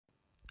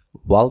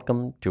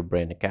Welcome to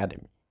Brain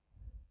Academy.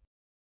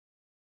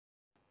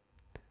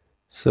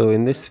 So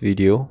in this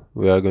video,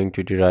 we are going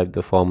to derive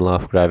the formula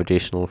of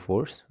gravitational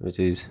force, which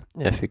is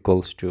F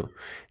equals to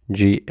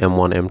G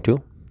m1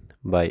 m2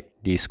 by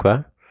d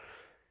square.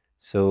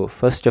 So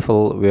first of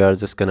all, we are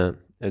just gonna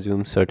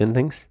assume certain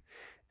things,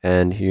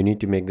 and you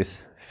need to make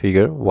this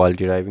figure while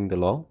deriving the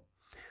law.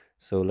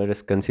 So let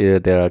us consider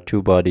there are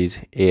two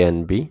bodies A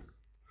and B,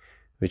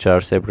 which are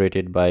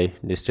separated by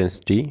distance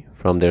d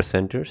from their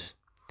centers,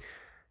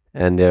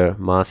 and their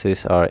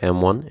masses are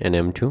m1 and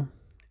m2,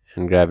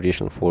 and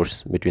gravitational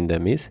force between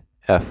them is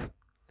F.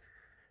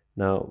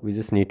 Now we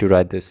just need to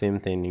write the same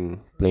thing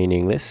in plain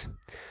English.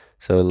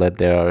 So let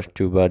there are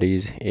two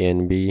bodies A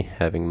and B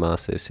having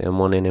masses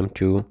m1 and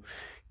m2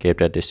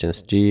 kept at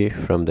distance d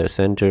from their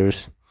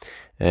centers,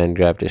 and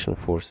gravitational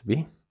force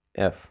be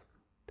F.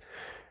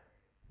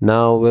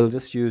 Now we'll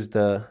just use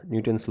the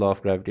Newton's law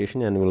of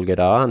gravitation and we'll get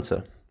our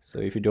answer. So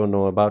if you don't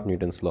know about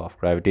Newton's law of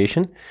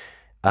gravitation,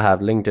 I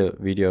have linked a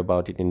video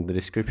about it in the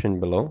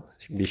description below.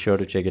 Be sure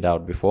to check it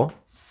out before.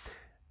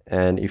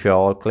 And if you're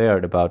all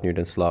cleared about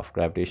Newton's law of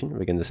gravitation,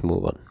 we can just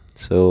move on.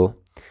 So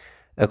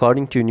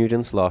according to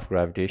Newton's law of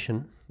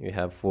gravitation, we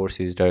have force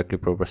is directly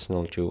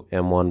proportional to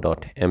m1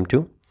 dot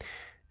m2,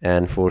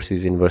 and force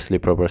is inversely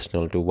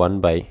proportional to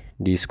 1 by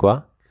d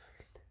square.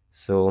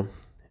 So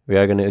we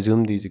are going to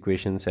assume these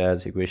equations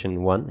as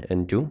equation 1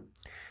 and 2,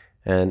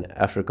 and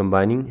after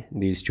combining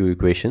these two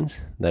equations,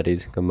 that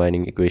is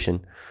combining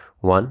equation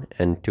 1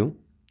 and 2,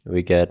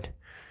 we get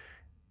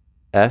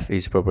F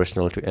is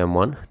proportional to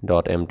m1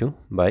 dot m2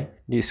 by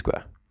d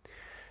square.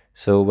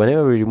 So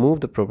whenever we remove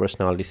the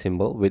proportionality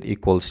symbol with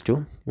equals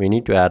to, we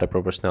need to add a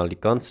proportionality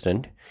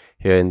constant,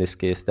 here in this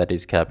case that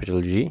is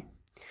capital G,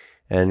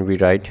 and we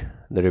write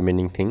the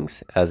remaining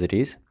things as it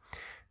is,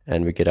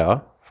 and we get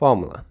our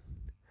formula.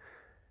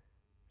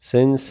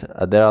 Since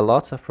there are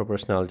lots of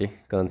proportionality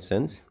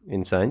constants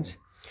in science,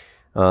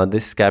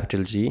 this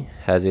capital G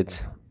has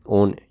its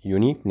own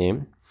unique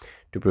name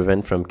to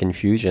prevent from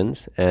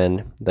confusions,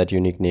 and that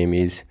unique name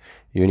is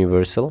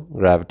universal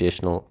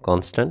gravitational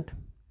constant.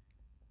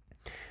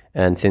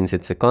 And since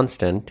it's a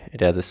constant, it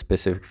has a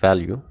specific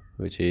value,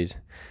 which is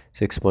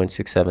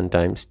 6.67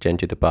 times 10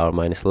 to the power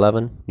minus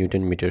 11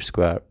 Newton meter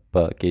square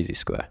per kg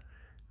square.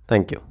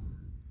 Thank you.